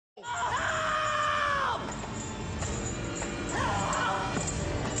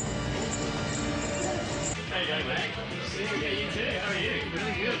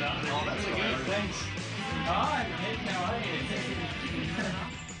Thanks. Hi, Nick. How are you?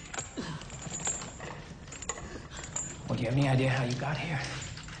 Well, do you have any idea how you got here?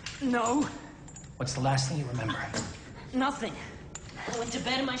 No. What's the last thing you remember? Nothing. I went to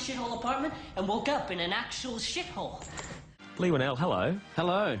bed in my shithole apartment and woke up in an actual shithole. Leigh Whannell, hello.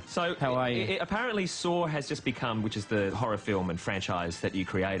 Hello. So, how are you? Apparently Saw has just become, which is the horror film and franchise that you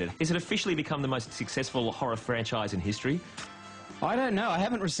created. Is it officially become the most successful horror franchise in history? I don't know. I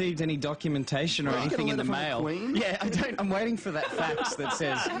haven't received any documentation or anything in the mail. Yeah, I don't. I'm waiting for that fax that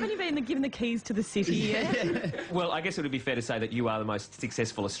says. Haven't you been given the keys to the city yet? Well, I guess it would be fair to say that you are the most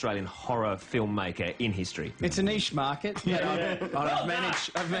successful Australian horror filmmaker in history. It's a niche market. Yeah.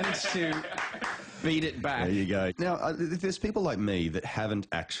 I've managed to beat it back. There you go. Now, there's people like me that haven't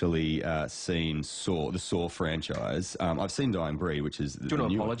actually seen Saw, the Saw franchise. I've seen Dying Breed, which is Do you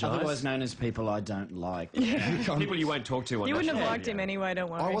want to apologise? Otherwise known as people I don't like. People you won't talk to on You that wouldn't have show. liked him anyway, don't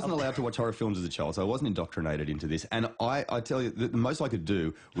worry. I wasn't allowed to watch horror films as a child, so I wasn't indoctrinated into this. And I tell you, the most I could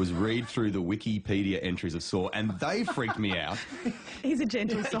do was read through the Wikipedia entries of Saw, and they freaked me out. He's a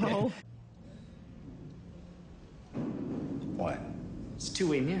gentle soul. Why? It's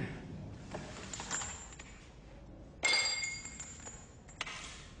too in, yeah.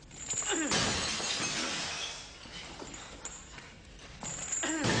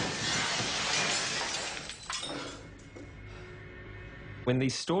 When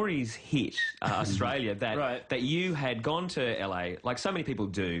these stories hit Australia that you had gone to LA, like so many people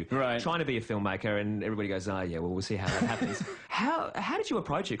do, trying to be a filmmaker, and everybody goes, oh yeah, well, we'll see how that happens. How did you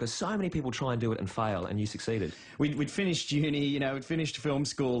approach it? Because so many people try and do it and fail, and you succeeded. We'd finished uni, you know, we'd finished film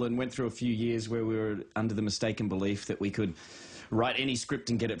school and went through a few years where we were under the mistaken belief that we could write any script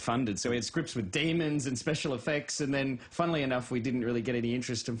and get it funded. So we had scripts with demons and special effects, and then, funnily enough, we didn't really get any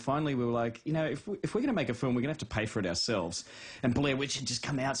interest, and finally we were like, you know, if we're going to make a film, we're going to have to pay for it ourselves. And Blair Witch had just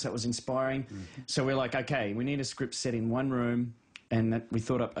come out, so it was inspiring. So we're like, okay, we need a script set in one room, and we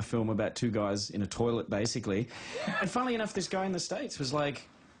thought up a film about two guys in a toilet, basically. And funnily enough, this guy in the States was like,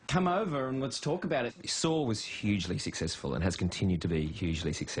 come over and let's talk about it. Saw was hugely successful and has continued to be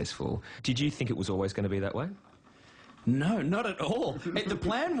hugely successful. Did you think it was always going to be that way? No, not at all. The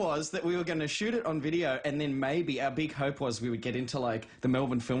plan was that we were going to shoot it on video, and then maybe our big hope was we would get into, like, the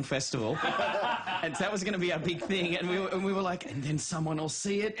Melbourne Film Festival. And that was going to be our big thing, and we were like, and then someone will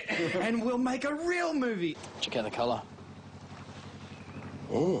see it, and we'll make a real movie. Check out the colour.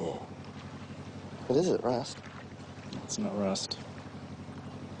 Ooh. What is it, rust? It's not rust.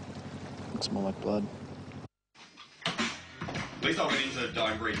 Looks more like blood. At least I went into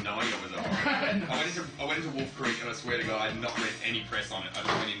Dying Breed knowing it was a horror. I went into Wolf Creek, and I swear to God, I had not read any press on it. I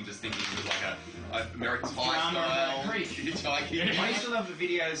just went in just thinking it was like a American Pie style. I used to love the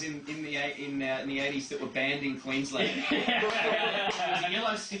videos in the 80s that were banned in Queensland. There was a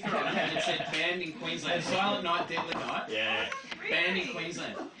yellow sticker on it and it said banned in Queensland. Silent Night, Deadly Night. Yeah. Banned in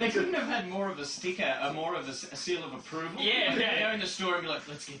Queensland. They couldn't have had more of a sticker, more of a seal of approval. Yeah. Go in the store and be like,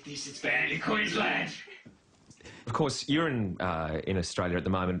 let's get this, it's banned in Queensland. Of course, you're in Australia at the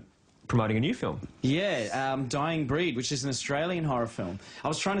moment promoting a new film. Yeah, Dying Breed, which is an Australian horror film. I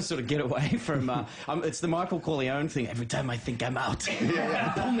was trying to sort of get away from... it's the Michael Corleone thing. Every time I think I'm out.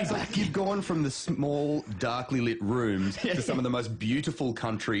 Pull me back. You've gone from the small, darkly lit rooms to some of the most beautiful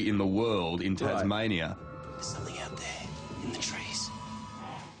country in the world in Tasmania. There's something out there in the trees.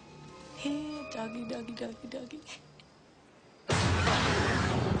 Here, doggy, doggy, doggy, doggy.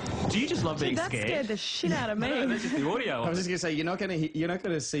 Do you just love being That scared? scared the shit out of me. No, that's just the audio. I was just going to say, you're not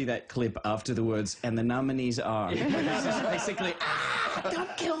going to see that clip after the words, and the nominees are. It's just basically,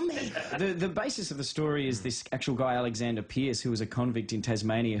 don't kill me. The basis of the story is this actual guy, Alexander Pierce, who was a convict in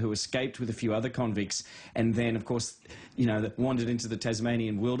Tasmania, who escaped with a few other convicts, and then, of course, you know, wandered into the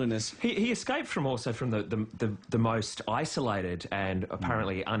Tasmanian wilderness. He escaped from the most isolated and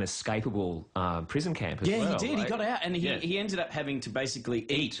apparently unescapable prison camp as well. Yeah, he did. Right? He got out, and he ended up having to basically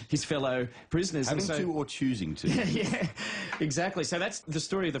eat his fellow prisoners. Having to or choosing to. Yeah, exactly. So that's the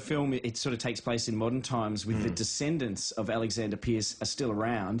story of the film. It sort of takes place in modern times with the descendants of Alexander Pierce are still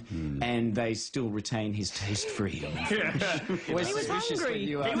around, and they still retain his taste for human flesh. He was hungry.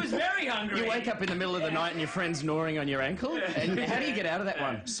 He was very hungry. You wake up in the middle of the night and your friend's gnawing on your ankle. And how do you get out of that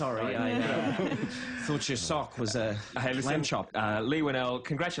one? Sorry, I thought your sock was a lamb chop. Leigh Whannell,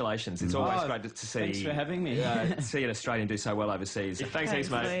 congratulations. It's always great to see. Thanks for having me. See an Australian do so well overseas. Thanks heaps,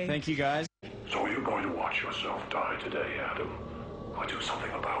 mate. Thank you, guys. So you're going to watch yourself die today, Adam? Or do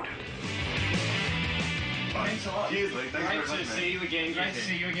something about it? Thanks a lot. Cheers, Lee. Thanks very much, Great to see you again. Great to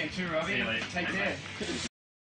see you again too, Robbie. Take care.